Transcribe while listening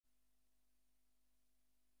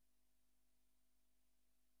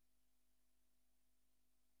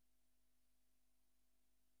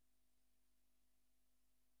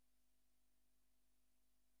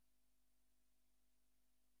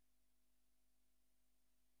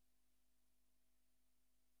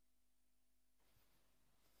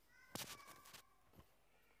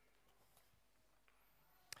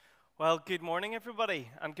Well, good morning, everybody,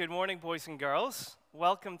 and good morning, boys and girls.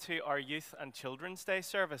 Welcome to our Youth and Children's Day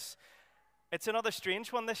service. It's another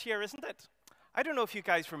strange one this year, isn't it? I don't know if you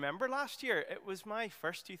guys remember last year. It was my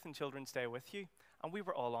first Youth and Children's Day with you, and we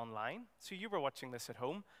were all online, so you were watching this at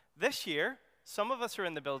home. This year, some of us are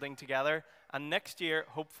in the building together, and next year,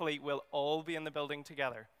 hopefully, we'll all be in the building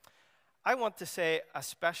together. I want to say a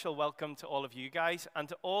special welcome to all of you guys and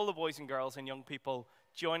to all the boys and girls and young people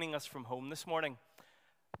joining us from home this morning.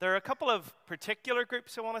 There are a couple of particular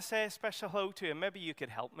groups I want to say a special hello to, and maybe you could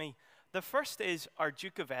help me. The first is our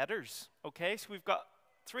Duke of Edders, okay? So we've got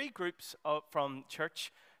three groups from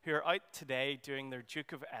church who are out today doing their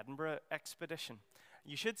Duke of Edinburgh expedition.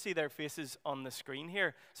 You should see their faces on the screen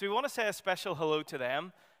here. So we want to say a special hello to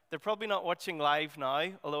them. They're probably not watching live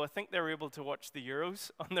now, although I think they were able to watch the Euros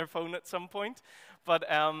on their phone at some point. But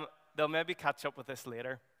they'll maybe catch up with us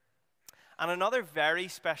later. And another very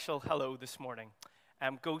special hello this morning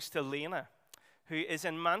goes to Lena, who is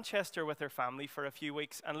in Manchester with her family for a few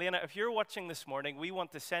weeks. And Lena, if you're watching this morning, we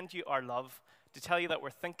want to send you our love, to tell you that we're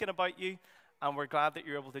thinking about you, and we're glad that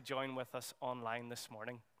you're able to join with us online this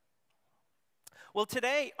morning. Well,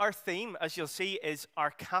 today, our theme, as you'll see, is our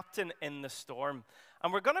captain in the storm.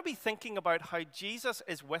 And we're going to be thinking about how Jesus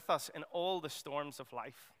is with us in all the storms of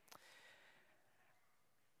life.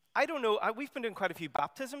 I don't know, we've been doing quite a few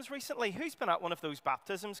baptisms recently. Who's been at one of those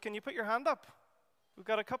baptisms? Can you put your hand up? We've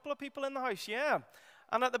got a couple of people in the house, yeah.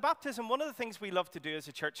 And at the baptism, one of the things we love to do as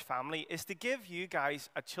a church family is to give you guys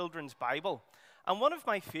a children's Bible. And one of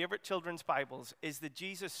my favorite children's Bibles is the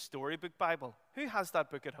Jesus Storybook Bible. Who has that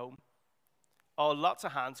book at home? Oh, lots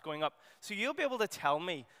of hands going up. So you'll be able to tell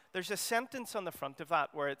me, there's a sentence on the front of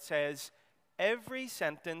that where it says, every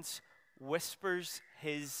sentence whispers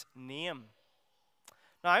his name.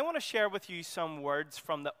 Now, I want to share with you some words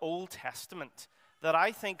from the Old Testament that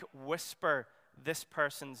I think whisper this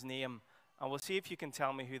person's name, and we'll see if you can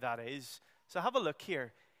tell me who that is. So have a look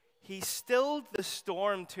here. He stilled the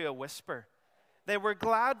storm to a whisper. They were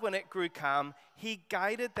glad when it grew calm. He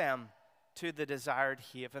guided them to the desired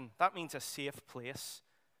haven. That means a safe place.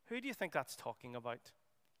 Who do you think that's talking about?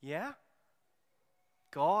 Yeah?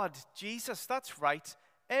 God, Jesus, that's right.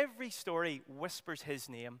 Every story whispers his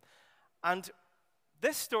name. And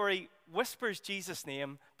this story whispers Jesus'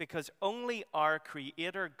 name because only our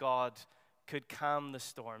Creator God could calm the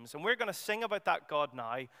storms. And we're going to sing about that God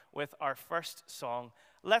now with our first song.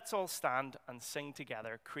 Let's all stand and sing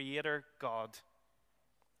together, Creator God.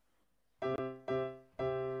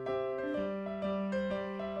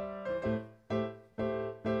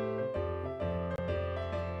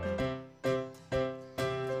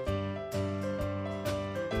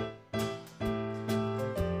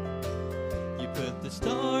 You put the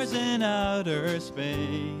stars in outer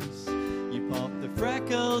space. You pop the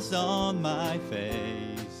freckles on my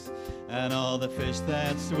face, and all the fish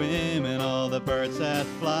that swim and all the birds that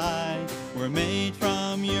fly were made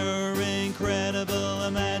from your incredible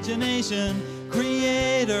imagination.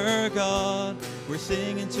 Creator God, we're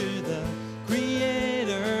singing to the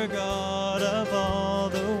Creator God of all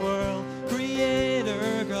the world.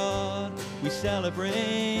 Creator God, we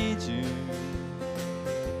celebrate you.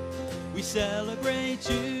 We celebrate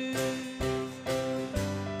you.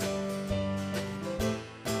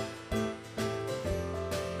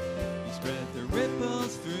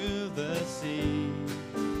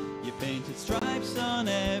 Stripes on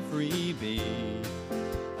every bee,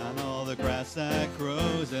 and all the grass that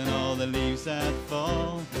grows and all the leaves that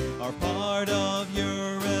fall are part of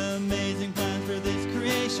your amazing plan for this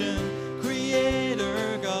creation.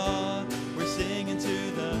 Creator God, we're singing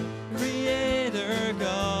to the Creator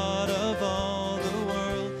God of all the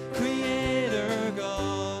world. Creator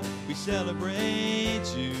God, we celebrate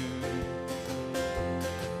you.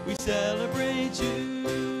 We celebrate you.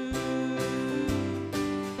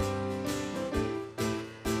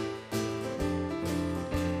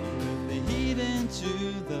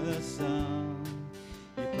 To the sun,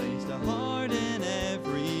 you placed a heart in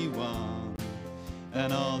everyone,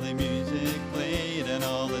 and all the music played and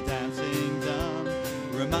all the dancing done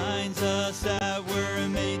reminds us that we're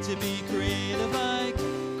made to be creative like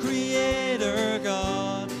Creator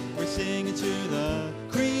God. We're singing to the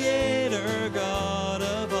Creator God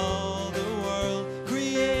of all the world.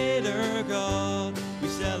 Creator God, we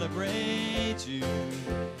celebrate you.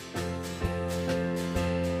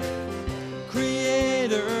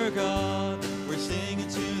 Creator God, we're singing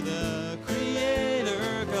to the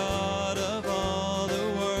Creator God of all the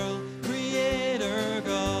world. Creator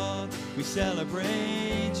God, we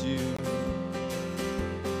celebrate you.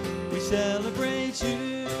 We celebrate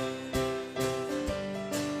you.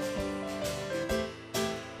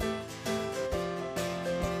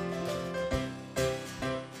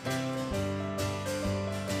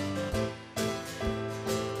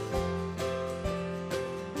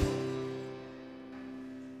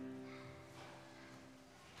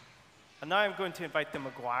 now I'm going to invite the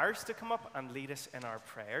Maguires to come up and lead us in our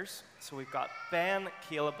prayers. So we've got Ben,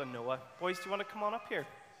 Caleb, and Noah. Boys, do you want to come on up here?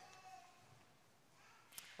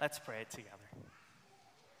 Let's pray it together.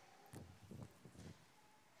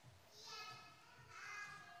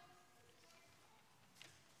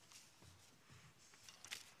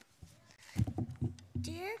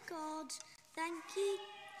 Dear God, thank you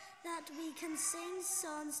that we can sing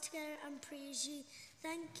songs together and praise you.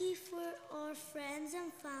 Thank you for our friends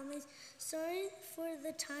and families. Sorry for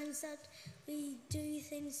the times that we do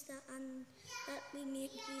things that we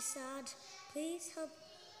make you sad. Please help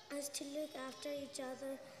us to look after each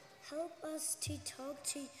other. Help us to talk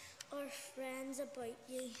to our friends about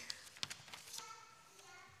you.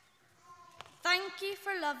 Thank you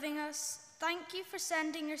for loving us. Thank you for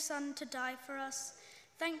sending your son to die for us.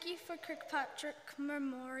 Thank you for Kirkpatrick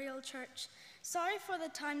Memorial Church. Sorry for the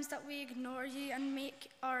times that we ignore you and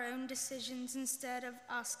make our own decisions instead of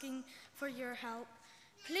asking for your help.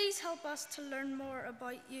 Please help us to learn more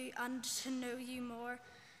about you and to know you more.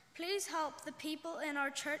 Please help the people in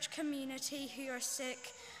our church community who are sick.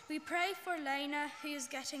 We pray for Lena, who is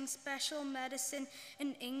getting special medicine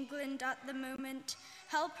in England at the moment.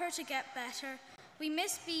 Help her to get better. We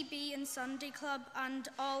miss BB and Sunday Club and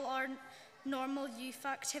all our normal youth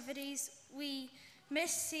activities. We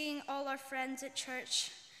miss seeing all our friends at church.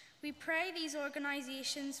 We pray these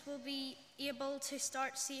organisations will be able to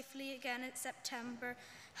start safely again in September.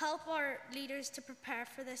 Help our leaders to prepare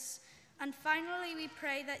for this. And finally, we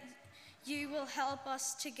pray that you will help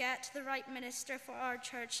us to get the right minister for our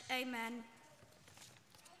church. Amen.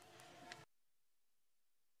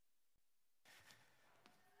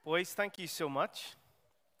 Boys, thank you so much.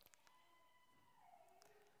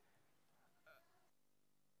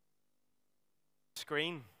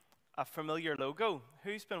 Screen, a familiar logo.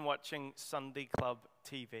 Who's been watching Sunday Club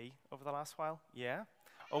TV over the last while? Yeah?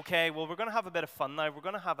 Okay, well, we're going to have a bit of fun now. We're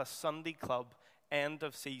going to have a Sunday Club end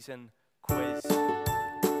of season quiz. That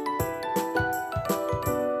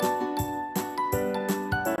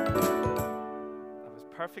was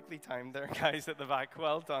perfectly timed there, guys at the back.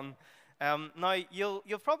 Well done. Now, you'll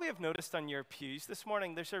probably have noticed on your pews this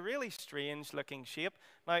morning, there's a really strange looking shape.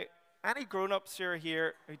 Now, any grown-ups who are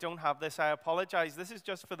here who don't have this, I apologize. This is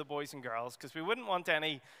just for the boys and girls, because we wouldn't want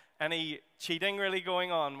any cheating really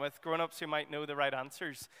going on with grown-ups who might know the right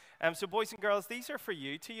answers. So boys and girls, these are for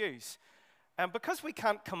you to use. Because we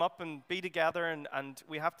can't come up and be together and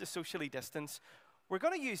we have to socially distance, we're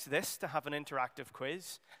going to use this to have an interactive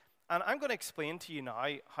quiz. And I'm going to explain to you now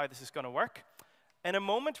how this is going to work. In a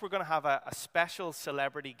moment, we're going to have a special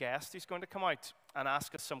celebrity guest who's going to come out and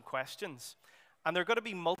ask us some questions. And there are going to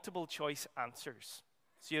be multiple choice answers.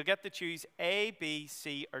 So you'll get to choose A, B,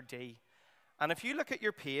 C, or D. And if you look at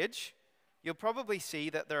your page, you'll probably see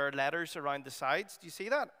that there are letters around the sides. Do you see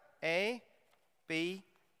that? A, B,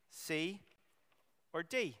 C, or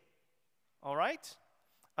D. All right?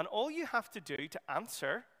 And all you have to do to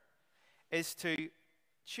answer is to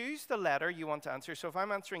choose the letter you want to answer. So if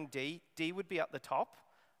I'm answering D, D would be at the top.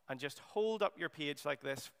 And just hold up your page like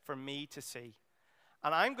this for me to see.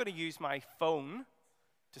 And I'm going to use my phone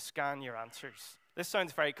to scan your answers. This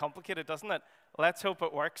sounds very complicated, doesn't it? Let's hope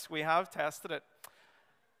it works. We have tested it.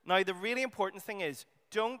 Now, the really important thing is,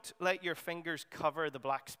 don't let your fingers cover the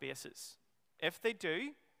black spaces. If they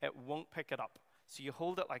do, it won't pick it up. So you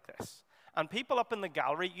hold it like this. And people up in the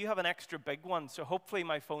gallery, you have an extra big one, so hopefully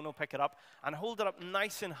my phone will pick it up. And hold it up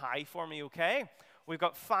nice and high for me, okay? We've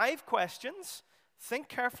got 5 questions. Think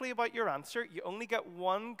carefully about your answer. You only get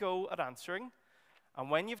one go at answering. And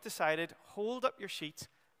when you've decided, hold up your sheet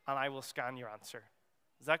and I will scan your answer.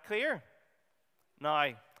 Is that clear? Now,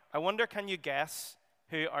 I wonder, can you guess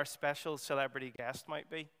who our special celebrity guest might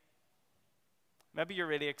be? Maybe you're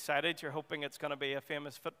really excited. You're hoping it's going to be a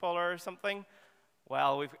famous footballer or something.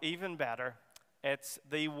 Well, we've even better. It's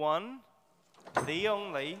the one, the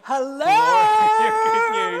only. Hello!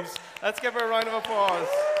 Good news. Let's give her a round of applause.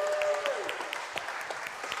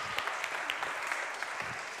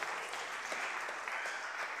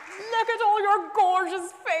 Look at all your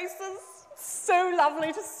gorgeous faces. So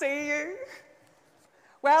lovely to see you.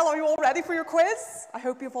 Well, are you all ready for your quiz? I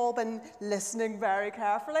hope you've all been listening very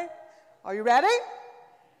carefully. Are you ready?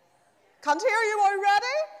 Can't hear you. Are you ready?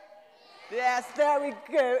 Yes, there we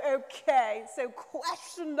go. Okay, so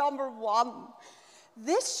question number 1.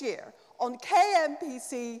 This year on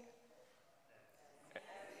KMPC,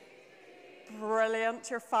 brilliant,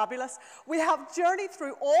 you're fabulous. We have journeyed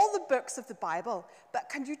through all the books of the Bible, but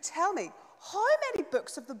can you tell me how many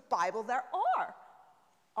books of the Bible there are?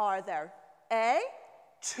 Are there A,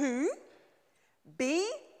 2, B,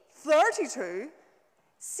 32,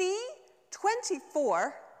 C,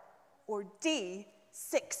 24, or D,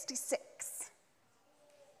 66?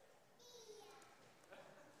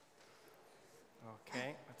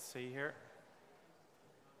 Okay, let's see here.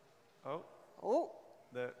 Oh, Oh,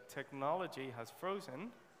 the technology has frozen.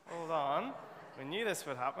 Hold on. We knew this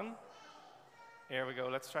would happen. Here we go.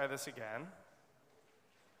 Let's try this again.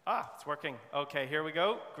 Ah, it's working. Okay, here we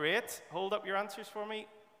go. Great. Hold up your answers for me.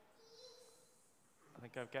 I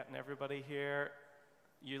think I've gotten everybody here.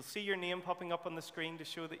 You'll see your name popping up on the screen to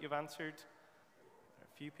show that you've answered. There are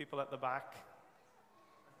a few people at the back.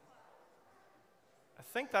 I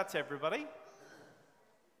think that's everybody.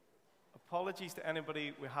 Apologies to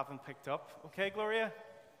anybody we haven't picked up. Okay, Gloria?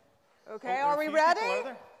 okay, Oh, there are a we few ready? people, are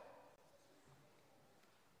there?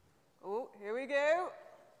 Oh, here we go.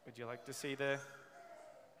 Would you like to see the...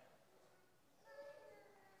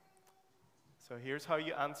 So here's how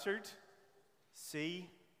you answered. C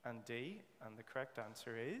and D, and the correct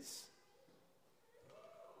answer is...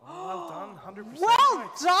 Oh, well done, 100% Well right.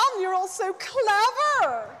 done, you're all so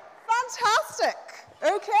clever. Fantastic.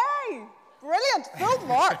 Okay, brilliant. Full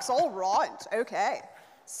marks all round. Okay,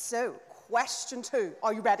 so question 2.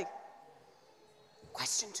 Are you ready?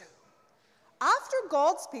 Question 2. After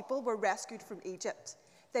God's people were rescued from Egypt,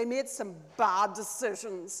 they made some bad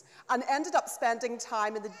decisions and ended up spending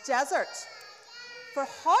time in the desert. For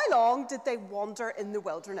how long did they wander in the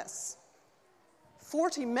wilderness?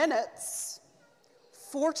 40 minutes,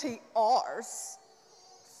 40 hours,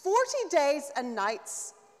 40 days and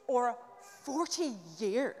nights, or 40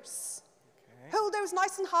 years? Okay. Hold those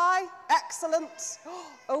nice and high. Excellent.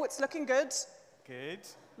 Oh, it's looking good. Good.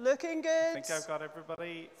 Looking I good. think I've got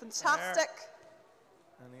everybody. Fantastic.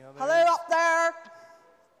 There. Any others? Hello up there.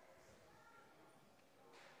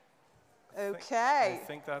 I Okay.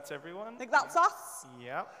 think that's everyone. I think that's us.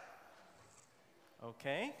 Yep.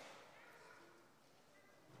 Okay.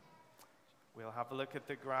 We'll have a look at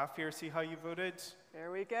the graph here, see how you voted.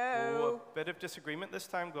 Here we Oh, go. a bit of disagreement this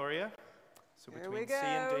time, Gloria. So Here we between C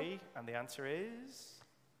and go. D, and the answer is...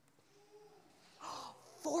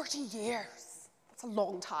 40 years. That's a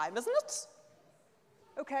long time, isn't it?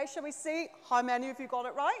 Okay, shall we see how many of you got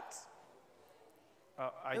it right?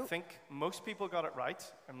 I think most people got it right.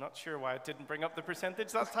 I'm not sure why I didn't bring up the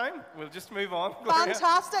percentage that time. We'll just move on, Gloria.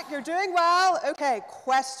 Fantastic, you're doing well. Okay,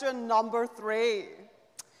 question number 3.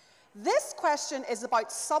 This question is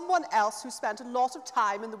about someone else who spent a lot of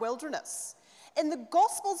time in the wilderness. In the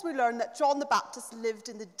Gospels, we learn that John the Baptist lived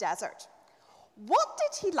in the desert. What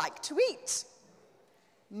did he like to eat?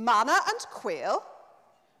 Manna and quail,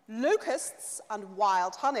 locusts and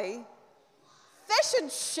wild honey, fish and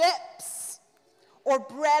chips, or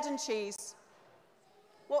bread and cheese?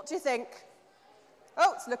 What do you think?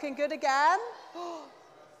 Oh, it's looking good again.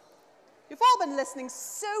 You've all been listening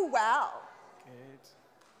so well. Good.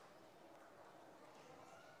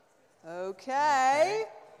 Okay.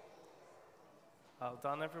 Well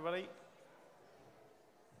done, everybody.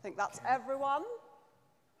 I think that's everyone.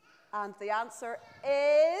 And the answer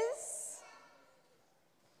is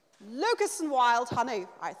locusts and wild honey.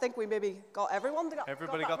 I think we maybe got everyone.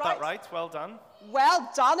 Everybody got that right. Well done. Well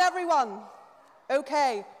done, everyone.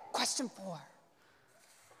 Okay, question 4.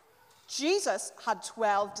 Jesus had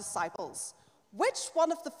 12 disciples. Which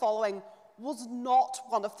one of the following was not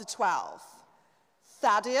one of the 12?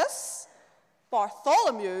 Thaddeus,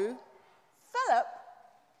 Bartholomew, Philip,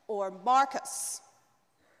 or Marcus?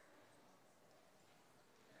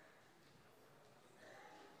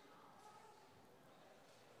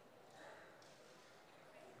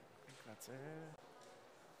 I think that's it.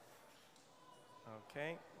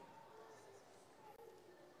 Okay.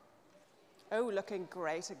 Oh, looking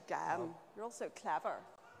great again. You're all so clever.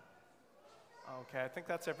 Okay, I think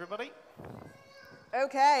that's everybody.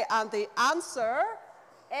 Okay, and the answer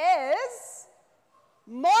is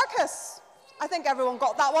Marcus. I think everyone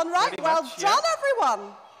got that one right. Pretty Well much, done, yeah.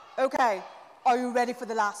 everyone. Okay, are you ready for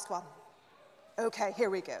the last one? Okay, here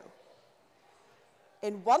we go.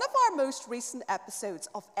 In one of our most recent episodes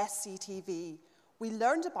of SCTV, we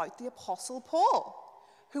learned about the Apostle Paul,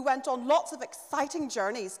 who went on lots of exciting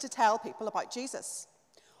journeys to tell people about Jesus.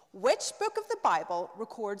 Which book of the Bible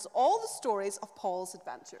records all the stories of Paul's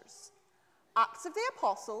adventures? Acts of the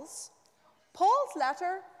Apostles, Paul's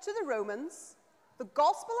letter to the Romans, the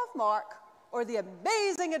Gospel of Mark, or the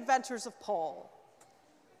amazing adventures of Paul?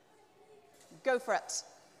 Go for it.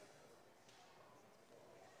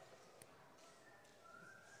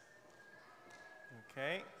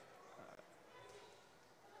 Okay. I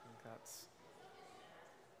think that's...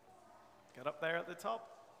 Get up there at the top.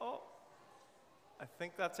 Oh, I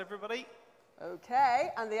think that's everybody. Okay,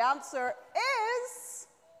 and the answer is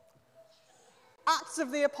Acts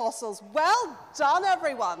of the Apostles. Well done,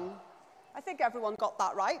 everyone. I think everyone got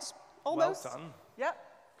that right. Almost. Well done. Yep.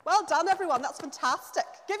 Well done, everyone. That's fantastic.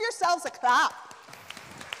 Give yourselves a clap.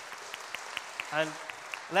 And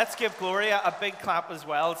let's give Gloria a big clap as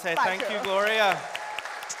well. Say thank you, you, Gloria.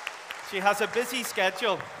 She has a busy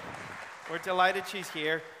schedule. We're delighted she's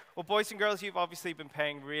here. Well, boys and girls, you've obviously been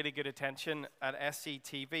paying really good attention at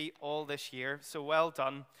SCTV all this year, so well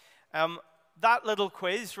done. That little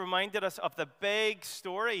quiz reminded us of the big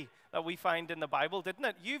story that we find in the Bible, didn't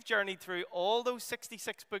it? You've journeyed through all those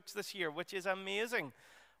 66 books this year, which is amazing.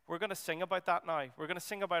 We're going to sing about that now. We're going to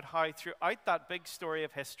sing about how throughout that big story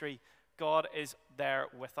of history, God is there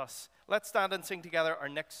with us. Let's stand and sing together our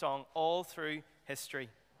next song, All Through History.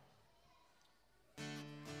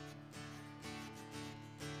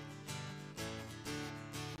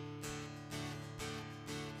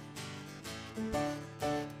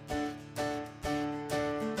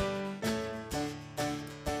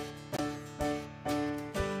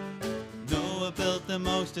 Noah built the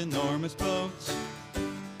most enormous boat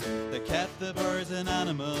that kept the birds and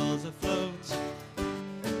animals afloat.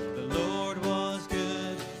 The Lord was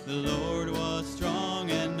good, the Lord was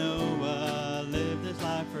strong, and Noah lived his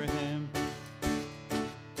life for him.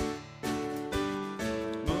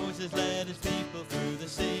 Moses led his people through the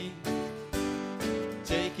sea,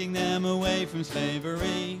 taking them away from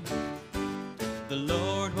slavery. The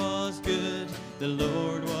Lord was good, the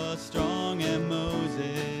Lord was strong, and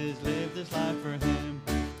Moses lived his life for him.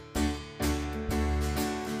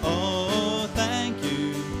 Oh, thank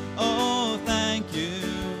you,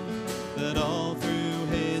 that all through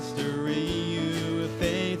history you were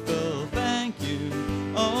faithful. Thank you,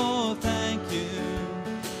 oh, thank you,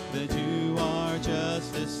 that you are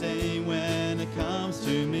just the same when it comes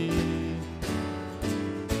to me.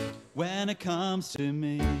 When it comes to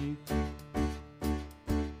me.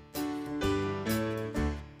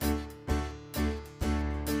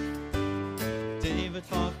 David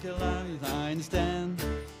fought Goliath, I understand.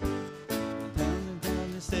 Down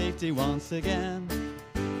to safety once again.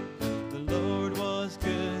 The Lord was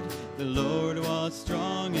good, the Lord was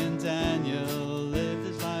strong, and Daniel lived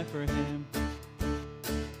his life for him.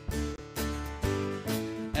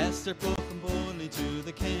 Esther spoke boldly to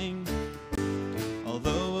the king,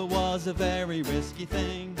 although it was a very risky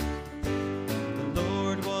thing. The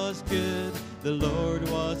Lord was good, the Lord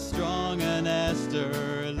was strong, and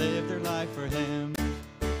Esther lived her life for him.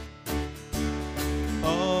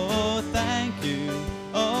 Oh, thank you,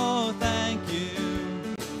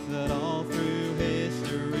 that all through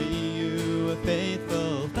history you were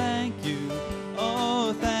faithful. Thank you,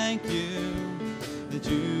 oh, thank you, that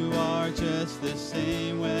you are just the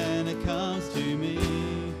same when it comes to me.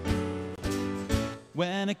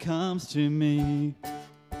 When it comes to me.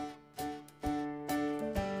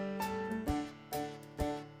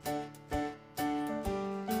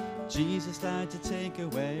 Jesus died to take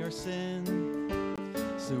away our sin,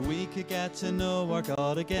 so we could get to know our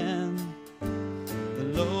God again.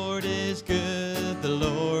 The Lord is good, the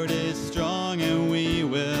Lord is strong, and we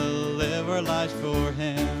will live our lives for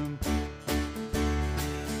him.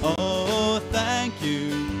 Oh, thank you,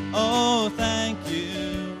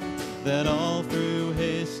 that all through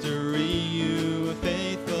history you were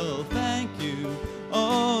faithful. Thank you,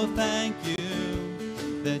 oh, thank you,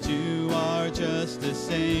 that you are just the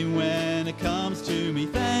same when it comes to me.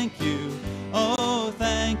 Thank you, oh,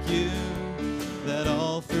 thank you, that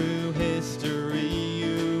all through history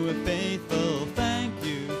you were faithful. Thank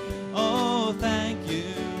you, oh, thank you,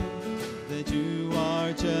 that you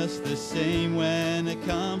are just the same when it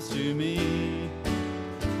comes to me.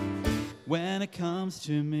 When it comes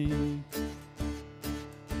to me.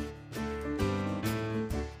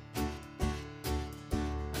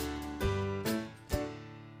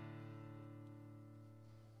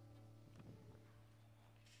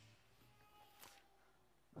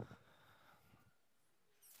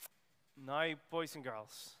 Now, boys and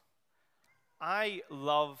girls, I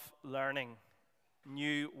love learning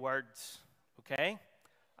new words, okay?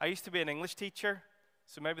 I used to be an English teacher,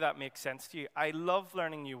 so maybe that makes sense to you. I love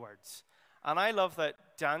learning new words. And I love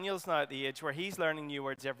that Daniel's now at the age where he's learning new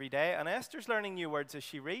words every day, and Esther's learning new words as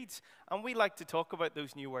she reads, and we like to talk about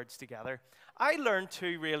those new words together. I learned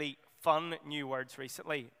 2 really fun new words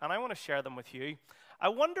recently, and I want to share them with you. I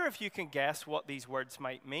wonder if you can guess what these words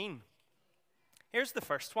might mean. Here's the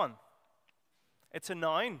first one. It's a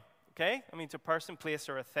noun, okay? It means a person, place,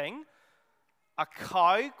 or a thing. A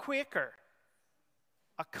cow quaker.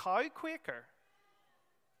 A cow quaker.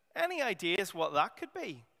 Any ideas what that could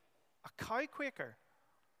be? A cow quaker.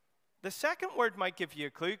 The second word might give you a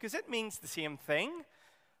clue because it means the same thing,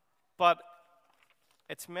 but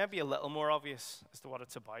it's maybe a little more obvious as to what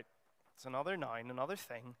it's about. It's another noun, another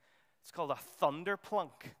thing. It's called a thunder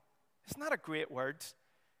plunk. Isn't that a great word?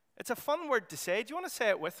 It's a fun word to say. Do you want to say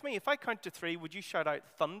it with me? If I count to 3, would you shout out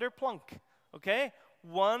thunder plunk? Okay?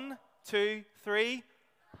 1, 2, 3.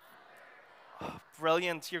 Oh,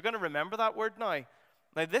 brilliant. You're going to remember that word now.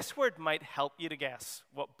 Now, this word might help you to guess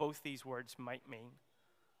what both these words might mean.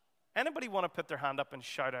 Anybody want to put their hand up and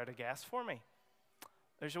shout out a guess for me?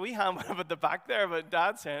 There's a wee hand up at the back there, but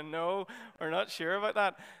Dad's saying, no, we're not sure about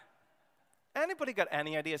that. Anybody got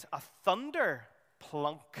any ideas? A thunder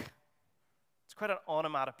plunk. It's quite an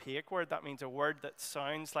onomatopoeic word. That means a word that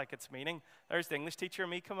sounds like its meaning. There's the English teacher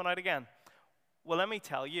and me coming out again. Well, let me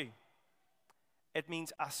tell you. It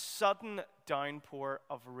means a sudden downpour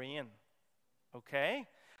of rain. Okay?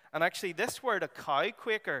 And actually, this word, a cow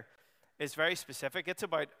quaker, is very specific. It's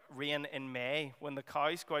about rain in May when the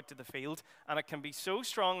cows go out to the field, and it can be so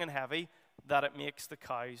strong and heavy that it makes the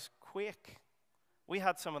cows quake. We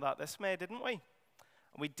had some of that this May, didn't we?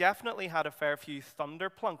 We definitely had a fair few thunder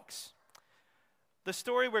plunks. The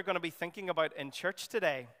story we're going to be thinking about in church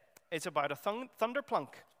today is about a thunder plunk.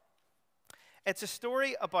 It's a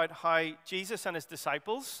story about how Jesus and his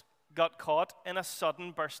disciples got caught in a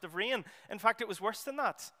sudden burst of rain. In fact, it was worse than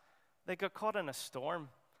that. They got caught in a storm.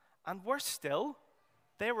 And worse still,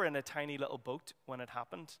 they were in a tiny little boat when it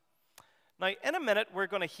happened. Now, in a minute, we're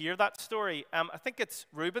going to hear that story. I think it's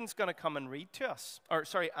Ruben's going to come and read to us. Or,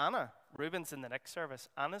 sorry, Anna. Ruben's in the next service.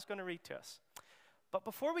 Anna's going to read to us. But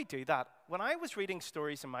before we do that, when I was reading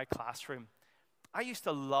stories in my classroom, I used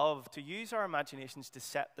to love to use our imaginations to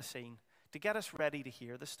set the scene, to get us ready to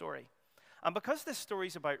hear the story. And because this story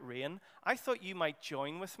is about rain, I thought you might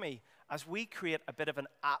join with me as we create a bit of an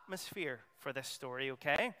atmosphere for this story,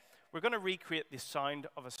 okay? We're going to recreate the sound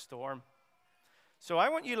of a storm. So I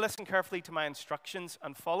want you to listen carefully to my instructions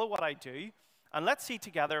and follow what I do. And let's see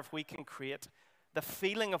together if we can create the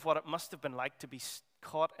feeling of what it must have been like to be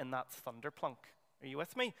caught in that thunder plunk. Are you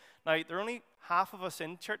with me? Now, there are only half of us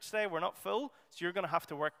in church today. We're not full, so you're going to have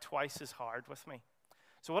to work twice as hard with me.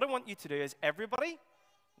 So what I want you to do is everybody,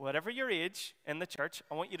 whatever your age in the church,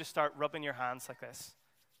 I want you to start rubbing your hands like this.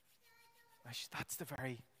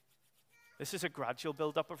 This is a gradual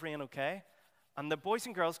build-up of rain, okay? And the boys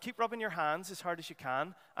and girls, keep rubbing your hands as hard as you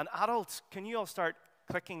can. And adults, can you all start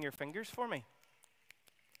clicking your fingers for me?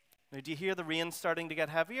 Now, do you hear the rain starting to get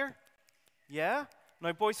heavier? Yeah?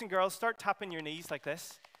 Now, boys and girls, start tapping your knees like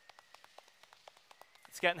this.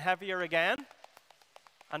 It's getting heavier again.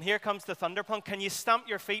 And here comes the thunder plunk. Can you stamp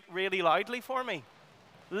your feet really loudly for me?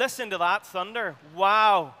 Listen to that thunder.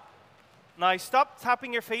 Wow. Now, stop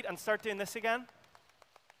tapping your feet and start doing this again.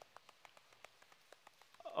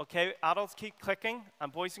 Okay, adults keep clicking, and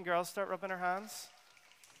boys and girls start rubbing their hands.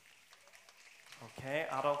 Okay,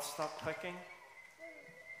 adults stop clicking.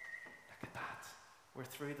 Look at that. We're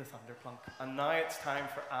through the thunder plunk. And now it's time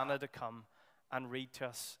for Anna to come and read to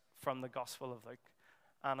us from the Gospel of Luke.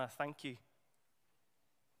 Anna, thank you.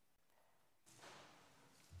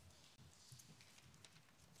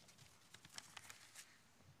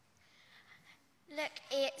 Luke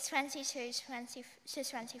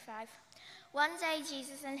 8:22-25. One day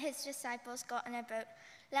Jesus and his disciples got in a boat.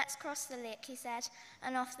 "Let's cross the lake," he said,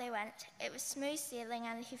 and off they went. It was smooth sailing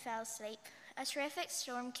and he fell asleep. A terrific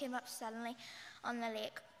storm came up suddenly on the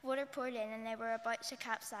lake. Water poured in and they were about to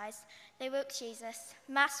capsize. They woke Jesus.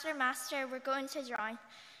 "Master, Master, we're going to drown."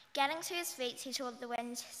 Getting to his feet, he told the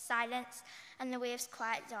wind, "Silence," and the waves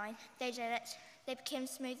quieted down. They did it. They became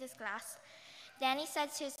smooth as glass. Then he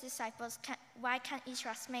said to his disciples, "Why can't you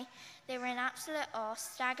trust me?" They were in absolute awe,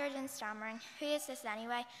 staggered and stammering. "Who is this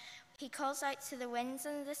anyway?" He calls out to the winds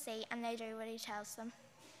and the sea, and they do what he tells them.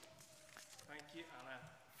 Thank you, Anna.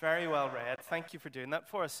 Very well read. Thank you for doing that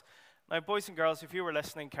for us. Now, boys and girls, if you were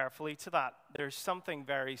listening carefully to that, there's something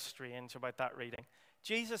very strange about that reading.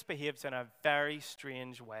 Jesus behaves in a very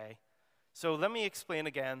strange way. So let me explain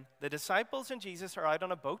again. The disciples and Jesus are out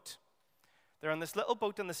on a boat. They're on this little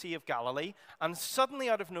boat in the Sea of Galilee, and suddenly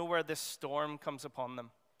out of nowhere, this storm comes upon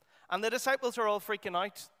them. And the disciples are all freaking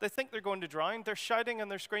out. They think they're going to drown. They're shouting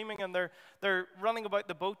and they're screaming and they're running about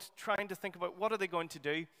the boat trying to think about what are they going to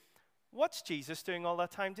do. What's Jesus doing all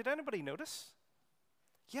that time? Did anybody notice?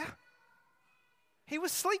 Yeah. He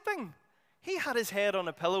was sleeping. He had his head on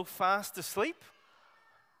a pillow fast asleep.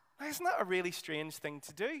 Now, isn't that a really strange thing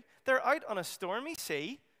to do? They're out on a stormy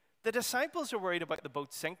sea. The disciples are worried about the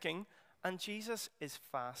boat sinking, and Jesus is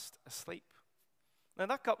fast asleep. Now,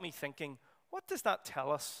 that got me thinking, what does that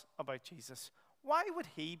tell us about Jesus? Why would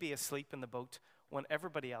he be asleep in the boat when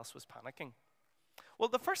everybody else was panicking? Well,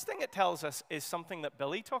 the first thing it tells us is something that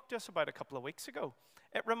Billy talked to us about a couple of weeks ago.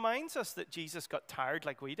 It reminds us that Jesus got tired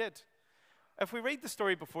like we did. If we read the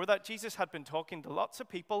story before that, Jesus had been talking to lots of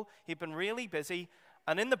people. He'd been really busy.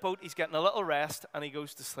 And in the boat, he's getting a little rest and he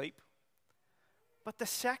goes to sleep. But the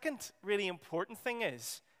second really important thing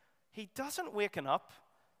is, he doesn't waken up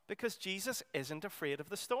because Jesus isn't afraid of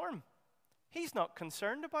the storm. He's not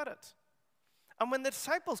concerned about it. And when the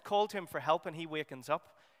disciples called him for help and he wakens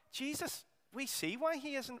up, Jesus, we see why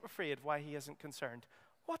he isn't afraid, why he isn't concerned.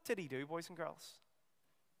 What did he do, boys and girls?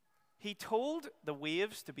 He told the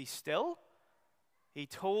waves to be still. He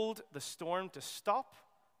told the storm to stop,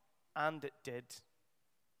 and it did.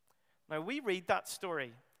 Now, we read that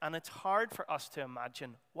story, and it's hard for us to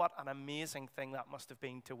imagine what an amazing thing that must have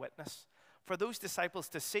been to witness. For those disciples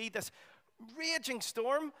to see this raging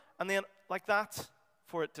storm, and then, like that,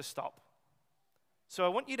 for it to stop. So I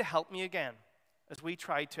want you to help me again as we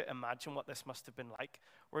try to imagine what this must have been like.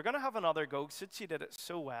 We're going to have another go. Sitsi did it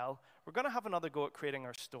so well. We're going to have another go at creating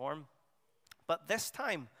our storm. But this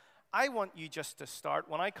time, I want you just to start,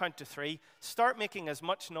 when I count to 3, start making as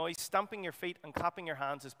much noise, stamping your feet and clapping your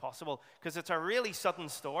hands as possible, because it's a really sudden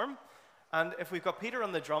storm. And if we've got Peter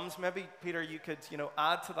on the drums, maybe, Peter, you could,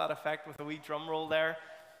 add to that effect with a wee drum roll there.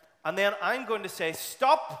 And then I'm going to say,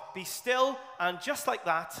 stop, be still, and just like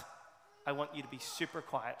that, I want you to be super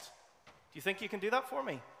quiet. Do you think you can do that for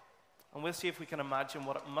me? And we'll see if we can imagine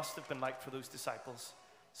what it must have been like for those disciples.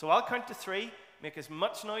 So I'll count to 3, make as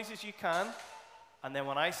much noise as you can, and then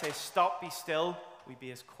when I say stop, be still, we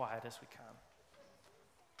be as quiet as we can.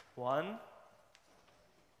 1,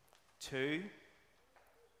 2,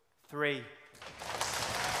 3.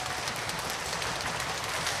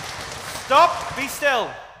 Stop, be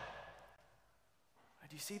still.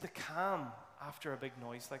 Do you see the calm after a big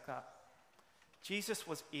noise like that? Jesus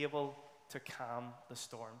was able to calm the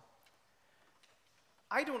storm.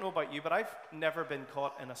 I don't know about you, but I've never been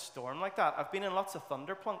caught in a storm like that. I've been in lots of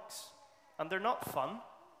thunderplunks, and they're not fun.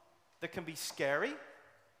 They can be scary.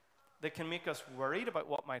 They can make us worried about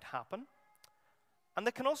what might happen. And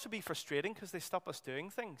they can also be frustrating because they stop us doing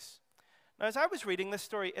things. Now, as I was reading this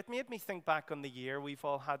story, it made me think back on the year we've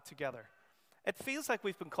all had together. It feels like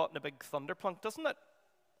we've been caught in a big thunderplunk, doesn't it?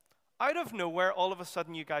 Out of nowhere, all of a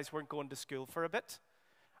sudden, you guys weren't going to school for a bit.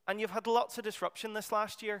 And you've had lots of disruption this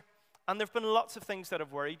last year. And there have been lots of things that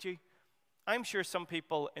have worried you. I'm sure some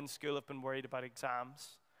people in school have been worried about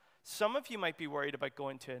exams. Some of you might be worried about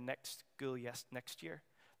going to next year.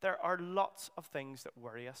 There are lots of things that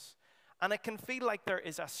worry us. And it can feel like there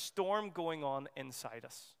is a storm going on inside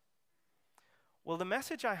us. Well, the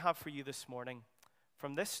message I have for you this morning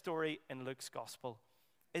from this story in Luke's Gospel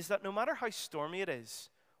is that no matter how stormy it is,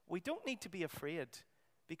 we don't need to be afraid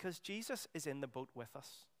because Jesus is in the boat with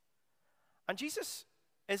us. And Jesus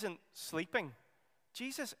isn't sleeping.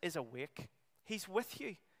 Jesus is awake. He's with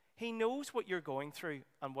you. He knows what you're going through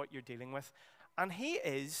and what you're dealing with. And he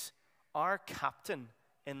is our captain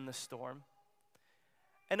in the storm.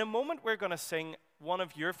 In a moment, we're going to sing one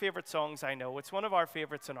of your favorite songs, I know. It's one of our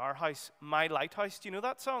favorites in our house, My Lighthouse. Do you know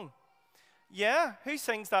that song? Yeah? Who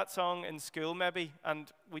sings that song in school, maybe?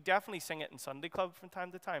 And we definitely sing it in Sunday Club from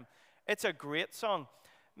time to time. It's a great song.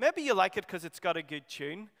 Maybe you like it because it's got a good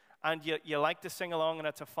tune, and you like to sing along, and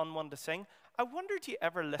it's a fun one to sing. I wonder, do you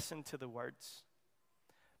ever listen to the words?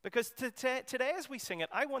 Because today as we sing it,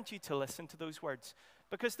 I want you to listen to those words.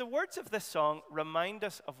 Because the words of this song remind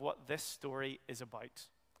us of what this story is about.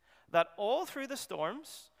 That all through the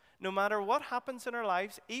storms, no matter what happens in our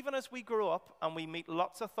lives, even as we grow up and we meet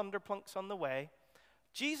lots of thunderplunks on the way,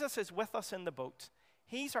 Jesus is with us in the boat.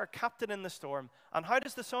 He's our captain in the storm. And how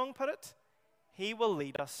does the song put it? He will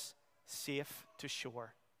lead us safe to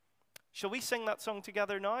shore. Shall we sing that song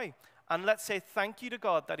together now? And let's say thank you to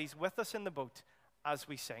God that he's with us in the boat as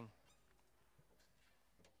we sing.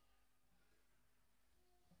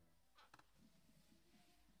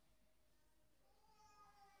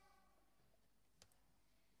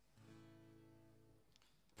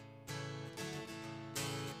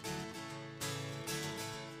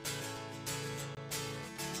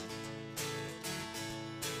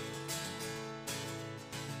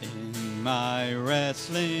 In my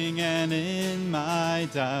wrestling and in my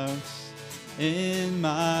doubts, in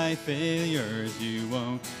my failures, you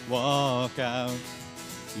won't walk out.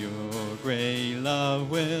 Your great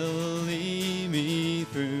love will lead me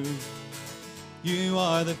through. You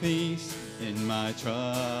are the peace in my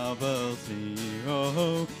troubled sea.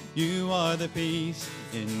 Oh, you are the peace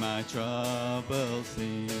in my troubled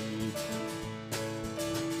sea.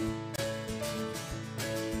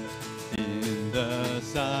 In the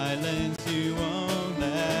silence you won't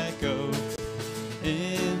let go.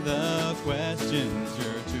 In the questions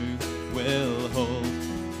your truth will hold.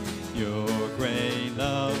 Your great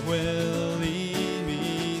love will lead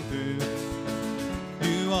me through.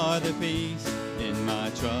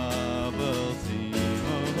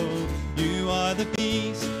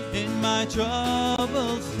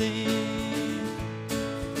 troubled sea.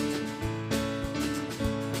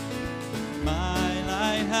 My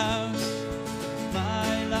lighthouse,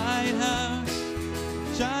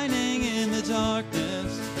 shining in the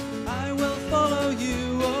darkness, I will follow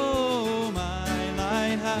you, oh, my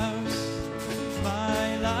lighthouse,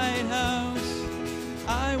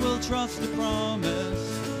 I will trust the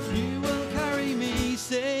promise, you will carry me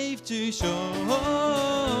safe to shore,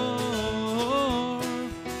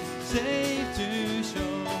 safe to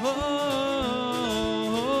shore,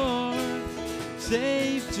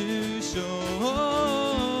 safe to shore,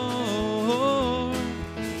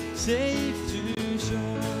 safe to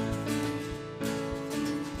shore.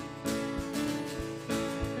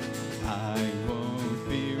 I won't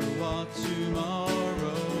fear what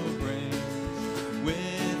tomorrow brings.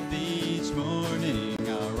 With each morning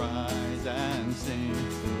I'll rise and sing.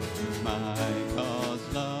 My cause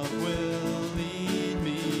love will lead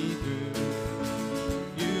me through.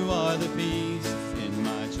 You are the peace in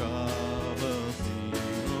my troubled sea.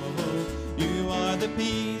 Oh, you are the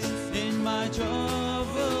peace in my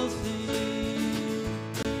troubled sea.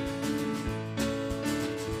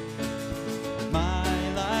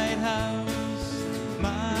 My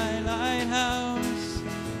lighthouse,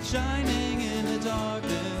 shining in the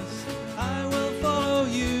darkness, I will follow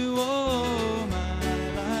you, oh, my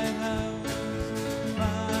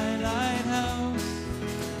lighthouse,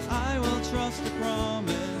 I will trust the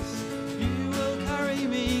promise, you will carry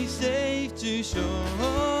me safe to shore,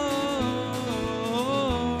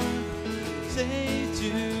 safe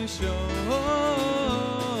to shore,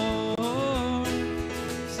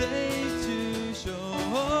 safe to shore,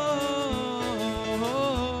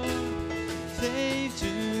 safe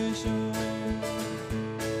to shore.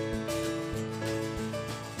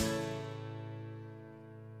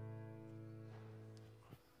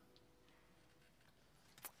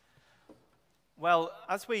 Well,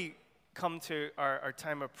 as we come to our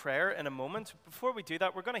time of prayer in a moment, before we do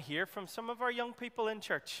that, we're going to hear from some of our young people in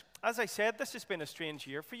church. As I said, this has been a strange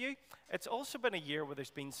year for you. It's also been a year where there's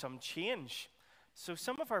been some change. So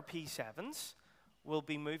some of our P7s will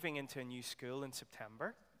be moving into a new school in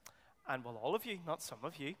September. And well, all of you, not some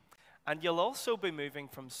of you. And you'll also be moving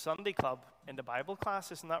from Sunday club into Bible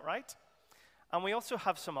class, isn't that right? And we also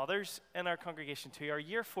have some others in our congregation too. Our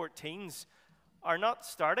year 14s are not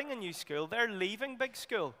starting a new school, they're leaving big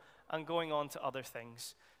school and going on to other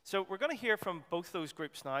things. So we're going to hear from both those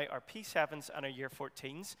groups now, our P7s and our year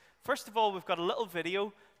 14s. First of all, we've got a little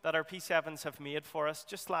video that our P7s have made for us,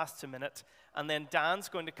 just lasts a minute, and then Dan's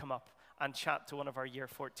going to come up and chat to one of our year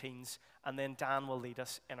 14s, and then Dan will lead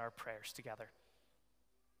us in our prayers together.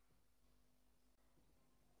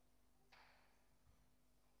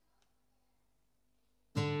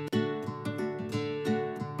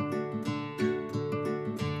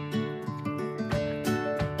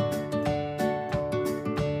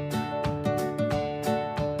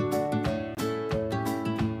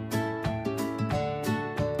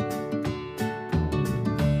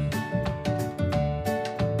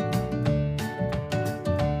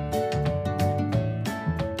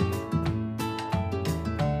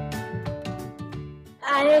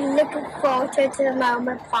 I'm looking forward to the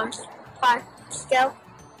moment part skill.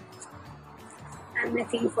 I'm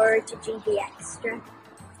looking forward to GB Extra.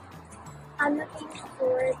 I'm looking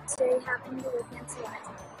forward to having the weekend life.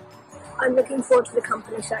 I'm looking forward to the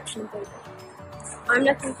company section of Baby. I'm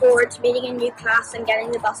looking forward to meeting a new class and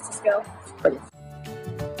getting the bus to school.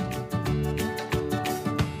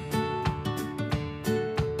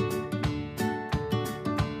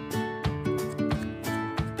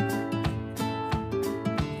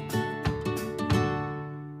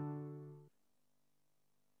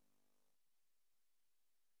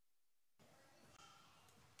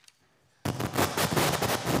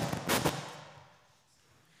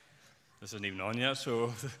 This isn't even on yet,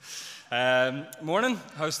 so morning,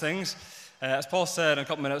 how's things? As Paul said, in a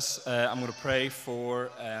couple minutes, I'm going to pray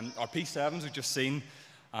for our P7s we've just seen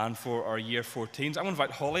and for our year 14s. I'm going to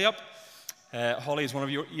invite Holly up. Holly is one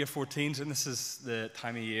of your year 14s, and this is the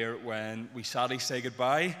time of year when we sadly say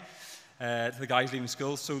goodbye to the guys leaving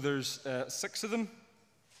school. So there's 6 of them.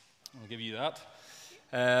 I'll give you that.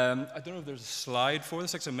 I don't know if there's a slide for the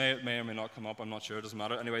 6. It may or may not come up. I'm not sure. It doesn't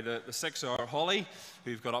matter. Anyway, the 6 are Holly,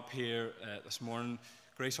 who we've got up here this morning,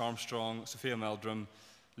 Grace Armstrong, Sophia Meldrum,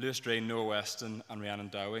 Lewis Drain, Noah Weston, and Rhiannon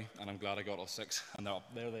Dowie. And I'm glad I got all 6. And they're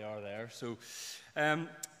up there. They are there. So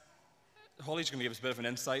Holly's going to give us a bit of an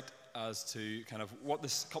insight as to kind of what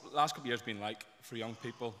this last couple of years has been like for young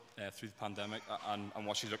people through the pandemic and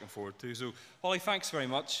what she's looking forward to. So Holly, thanks very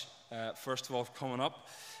much, first of all, for coming up.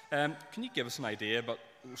 Can you give us an idea about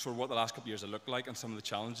sort of what the last couple of years have looked like and some of the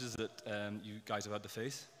challenges that you guys have had to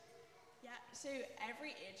face? Yeah, so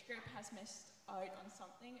every age group has missed out on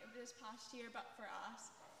something over this past year, but for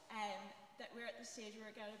us, that we're at the stage where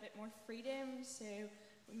we're getting a bit more freedom, so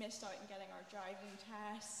we missed out on getting our driving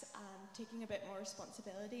tests and taking a bit more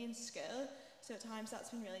responsibility in school, so at times that's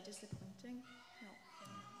been really disappointing.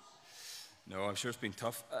 No, I'm sure it's been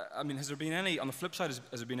tough. I mean, has there been any, on the flip side, has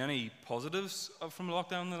there been any positives from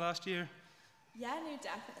lockdown in the last year? Yeah, no,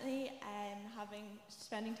 definitely.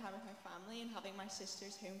 Spending time with my family and having my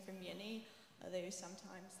sisters home from uni, although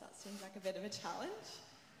sometimes that seems like a bit of a challenge.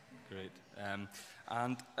 Great.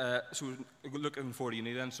 So looking forward to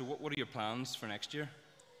uni then, so what are your plans for next year?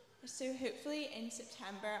 So hopefully in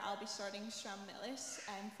September I'll be starting Stranmillis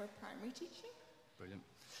for primary teaching. Brilliant.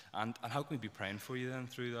 And how can we be praying for you then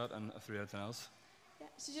through that and through everything else? Yeah,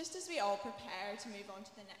 so just as we all prepare to move on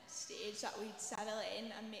to the next stage, that we'd settle in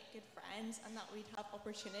and make good friends and that we'd have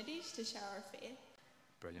opportunities to share our faith.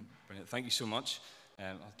 Brilliant, brilliant. Thank you so much.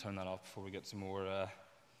 I'll turn that off before we get some more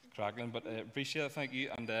crackling, but appreciate it, thank you.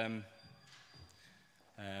 And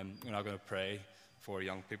we're now going to pray for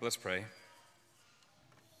young people. Let's pray.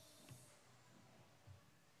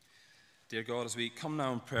 Dear God, as we come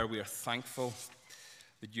now in prayer, we are thankful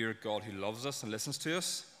that you're a God who loves us and listens to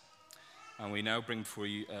us. And we now bring before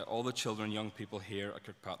you all the children and young people here at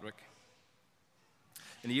Kirkpatrick.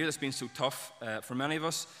 In a year that's been so tough for many of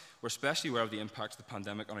us, we're especially aware of the impacts of the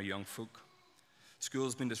pandemic on our young folk. School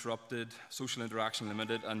has been disrupted, social interaction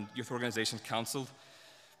limited, and youth organisations cancelled.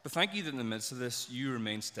 But thank you that in the midst of this, you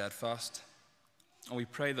remain steadfast. And we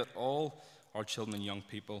pray that all our children and young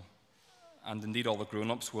people, and indeed all the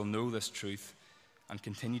grown-ups, will know this truth and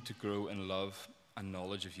continue to grow in love and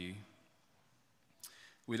knowledge of you.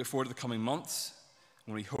 We look forward to the coming months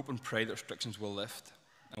when we hope and pray that restrictions will lift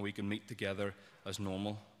and we can meet together as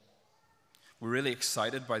normal. We're really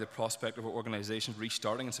excited by the prospect of our organisations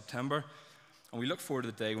restarting in September, and we look forward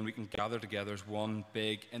to the day when we can gather together as one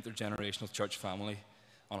big intergenerational church family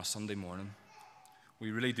on a Sunday morning.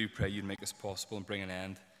 We really do pray you'd make this possible and bring an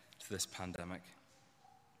end to this pandemic.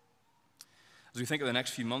 As we think of the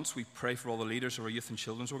next few months, we pray for all the leaders of our youth and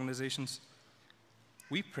children's organisations.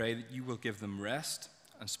 We pray that you will give them rest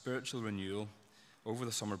and spiritual renewal over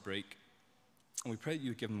the summer break. And we pray that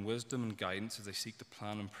you would give them wisdom and guidance as they seek to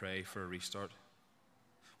plan and pray for a restart.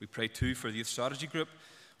 We pray too for the youth strategy group,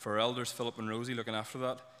 for our elders Philip and Rosie looking after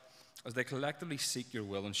that, as they collectively seek your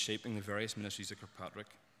will in shaping the various ministries of Kirkpatrick,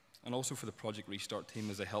 and also for the Project Restart team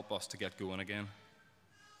as they help us to get going again.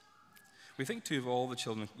 We think too of all the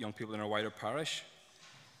children and young people in our wider parish.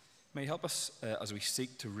 May you help us as we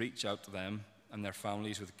seek to reach out to them and their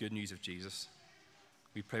families with the good news of Jesus.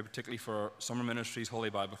 We pray particularly for our summer ministries, Holy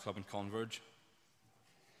Bible Club and Converge.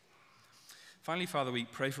 Finally, Father, we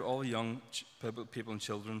pray for all the young people and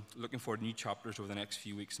children looking forward to new chapters over the next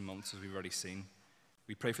few weeks and months, as we've already seen.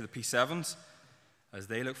 We pray for the P7s as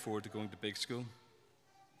they look forward to going to big school.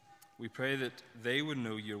 We pray that they would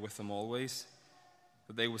know you're with them always,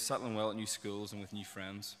 that they will settle in well at new schools and with new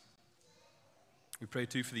friends. We pray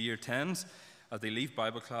too for the year 10s as they leave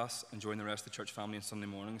Bible class and join the rest of the church family on Sunday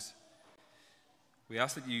mornings. We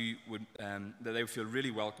ask that you would, that they would feel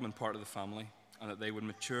really welcome and part of the family, and that they would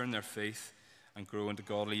mature in their faith and grow into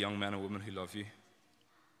godly young men and women who love you.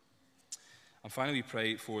 And finally, we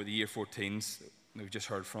pray for the year 14s that we've just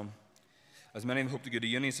heard from. As many of them hope to go to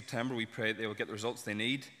uni in September, we pray that they will get the results they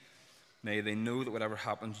need. May they know that whatever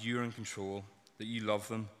happens, you're in control, that you love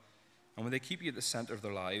them, and when they keep you at the centre of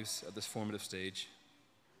their lives at this formative stage.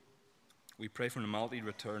 We pray for normality to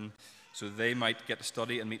return so that they might get to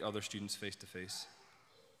study and meet other students face to face.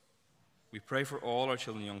 We pray for all our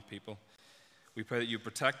children and young people. We pray that you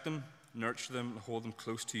protect them, nurture them, and hold them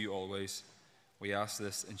close to you always. We ask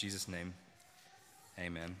this in Jesus' name.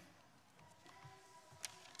 Amen.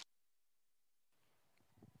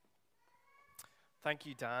 Thank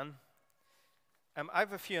you, Dan. I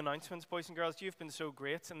have a few announcements, boys and girls. You've been so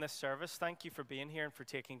great in this service. Thank you for being here and for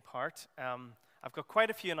taking part. I've got quite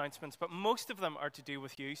a few announcements, but most of them are to do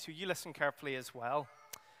with you, so you listen carefully as well.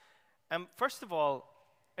 First of all,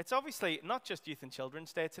 it's obviously not just Youth and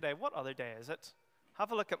Children's Day today. What other day is it?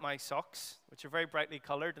 Have a look at my socks, which are very brightly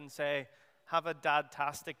coloured, and say, have a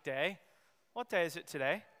dad-tastic day. What day is it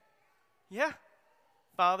today? Yeah,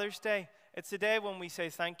 Father's Day. It's the day when we say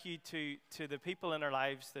thank you to the people in our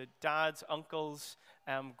lives, the dads, uncles,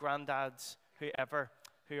 granddads, whoever,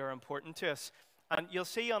 who are important to us. And you'll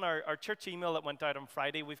see on our church email that went out on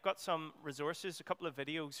Friday, we've got some resources, a couple of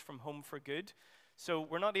videos from Home for Good. So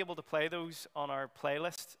we're not able to play those on our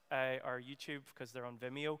playlist, our YouTube, because they're on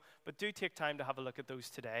Vimeo. But do take time to have a look at those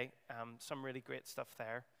today. Some really great stuff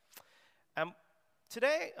there.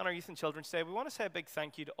 Today, on our Youth and Children's Day, we want to say a big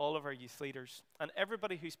thank you to all of our youth leaders and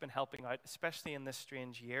everybody who's been helping out, especially in this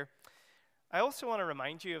strange year. I also want to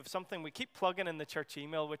remind you of something we keep plugging in the church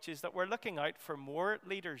email, which is that we're looking out for more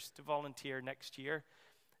leaders to volunteer next year.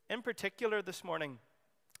 In particular, this morning,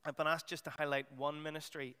 I've been asked just to highlight one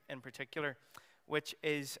ministry in particular, which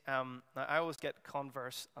is, now I always get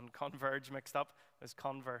Converse and Converge mixed up as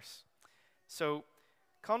Converse. So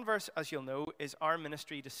Converse, as you'll know, is our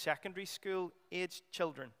ministry to secondary school aged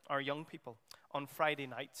children, our young people, on Friday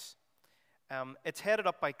nights. It's headed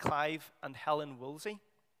up by Clive and Helen Woolsey,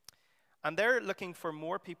 and they're looking for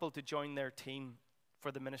more people to join their team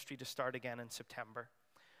for the ministry to start again in September.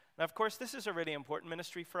 Now, of course, this is a really important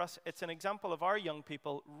ministry for us. It's an example of our young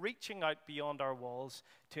people reaching out beyond our walls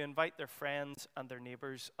to invite their friends and their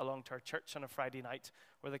neighbours along to our church on a Friday night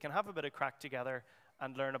where they can have a bit of crack together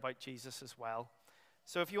and learn about Jesus as well.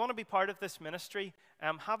 So if you want to be part of this ministry,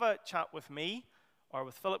 have a chat with me or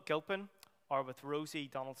with Philip Gilpin or with Rosie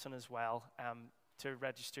Donaldson as well to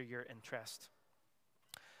register your interest.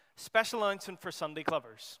 Special announcement for Sunday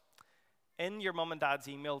Clubbers. In your mum and dad's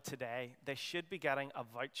email today, they should be getting a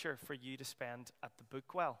voucher for you to spend at the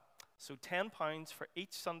Bookwell. So £10 for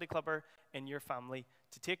each Sunday Clubber in your family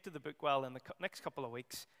to take to the Bookwell in the next couple of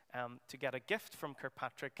weeks to get a gift from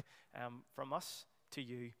Kirkpatrick from us to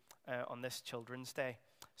you on this Children's Day.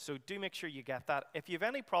 So do make sure you get that. If you have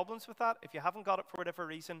any problems with that, if you haven't got it for whatever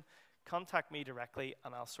reason, contact me directly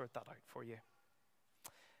and I'll sort that out for you.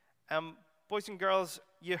 Boys and girls,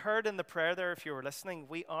 you heard in the prayer there, if you were listening,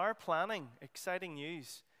 we are planning, exciting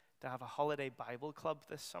news, to have a holiday Bible club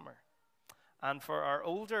this summer. And for our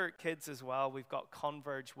older kids as well, we've got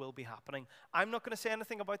Converge will be happening. I'm not going to say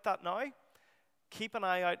anything about that now. Keep an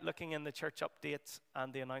eye out looking in the church updates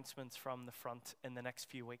and the announcements from the front in the next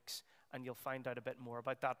few weeks, and you'll find out a bit more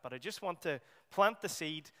about that. But I just want to plant the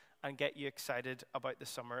seed and get you excited about the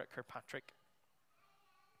summer at Kirkpatrick.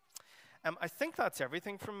 I think that's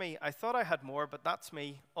everything from me. I thought I had more, but that's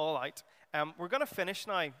me, all out. We're going to finish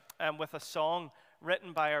now with a song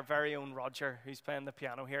written by our very own Roger, who's playing the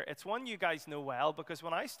piano here. It's one you guys know well, because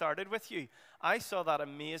when I started with you, I saw that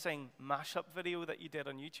amazing mashup video that you did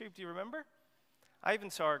on YouTube. Do you remember? I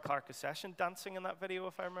even saw our Clark Session dancing in that video,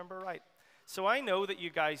 if I remember right. So I know that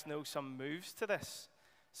you guys know some moves to this.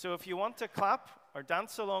 So if you want to clap or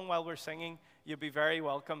dance along while we're singing, you'll be very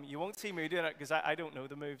welcome. You won't see me doing it because I don't know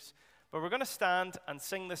the moves. But we're going to stand and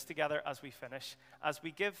sing this together as we finish, as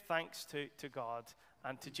we give thanks to God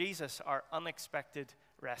and to Jesus, our unexpected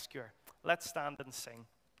rescuer. Let's stand and sing.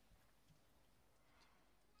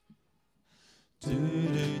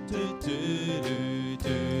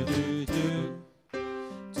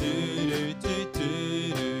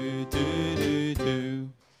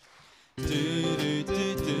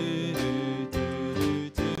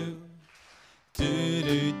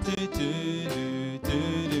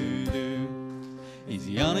 He's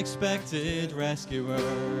the unexpected rescuer.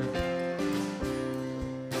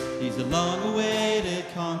 He's the long-awaited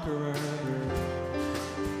conqueror.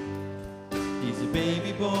 He's a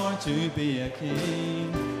baby born to be a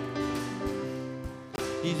king.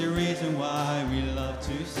 He's the reason why we love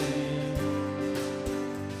to sing.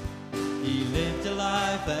 He lived a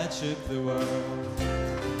life that shook the world.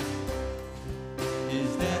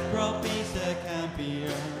 His death brought peace that can't be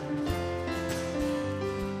earned.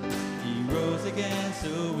 He rose again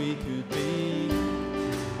so we could be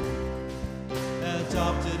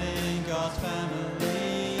adopted in God's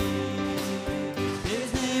family.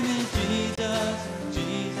 His name is Jesus,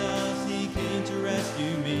 Jesus, he came to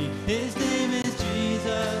rescue me. His name is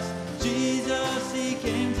Jesus, Jesus, he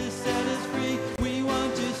came to set us free. We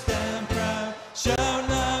want to stand proud, shout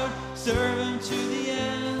loud, serve him to the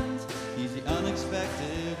end. He's the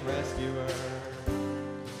unexpected rescuer,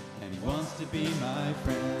 and he wants to be my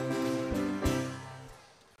friend.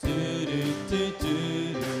 Do do do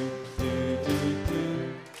do do do do.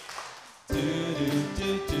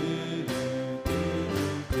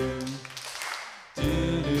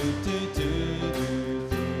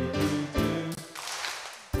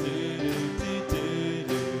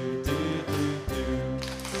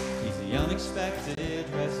 He's the unexpected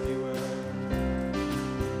rescuer.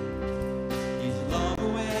 He's a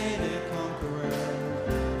long-awaited conqueror.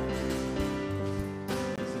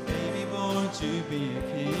 He's a baby born to be a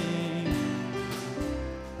king.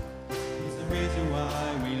 He's the reason why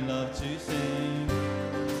we love to sing.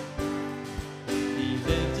 He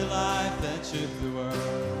lived a life that shook the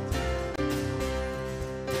world.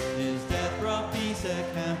 His death brought peace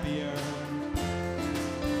that can't be earned.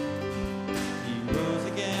 He rose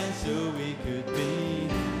again so we could be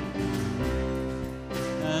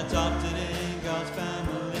adopted in God's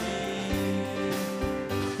family.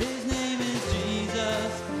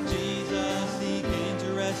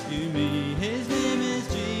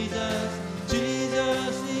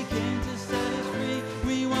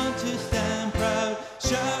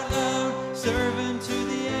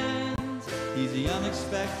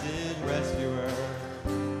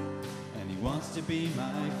 be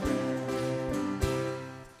my friend.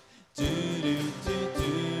 Do do do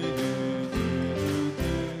do do do do.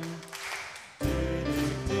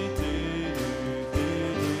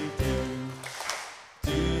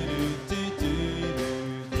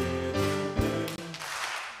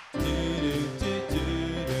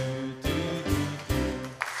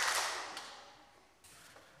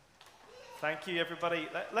 Thank you, everybody.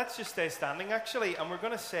 Let's just stay standing, actually, and we're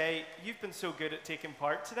going to say, you've been so good at taking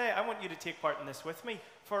part today. I want you to take part in this with me.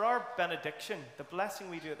 For our benediction, the blessing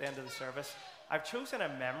we do at the end of the service, I've chosen a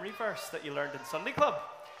memory verse that you learned in Sunday Club.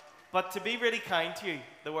 But to be really kind to you,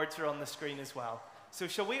 the words are on the screen as well. So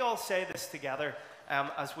shall we all say this together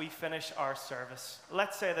as we finish our service?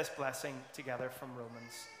 Let's say this blessing together from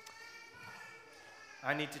Romans.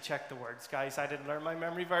 I need to check the words, guys. I didn't learn my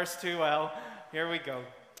memory verse too well. Here we go.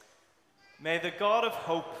 May the God of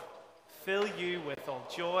hope fill you with all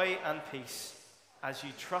joy and peace as you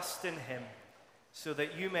trust in him, so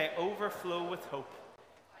that you may overflow with hope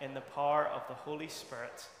in the power of the Holy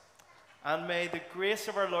Spirit. And may the grace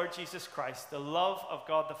of our Lord Jesus Christ, the love of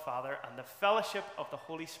God the Father, and the fellowship of the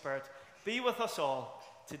Holy Spirit be with us all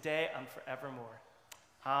today and forevermore.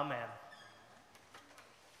 Amen.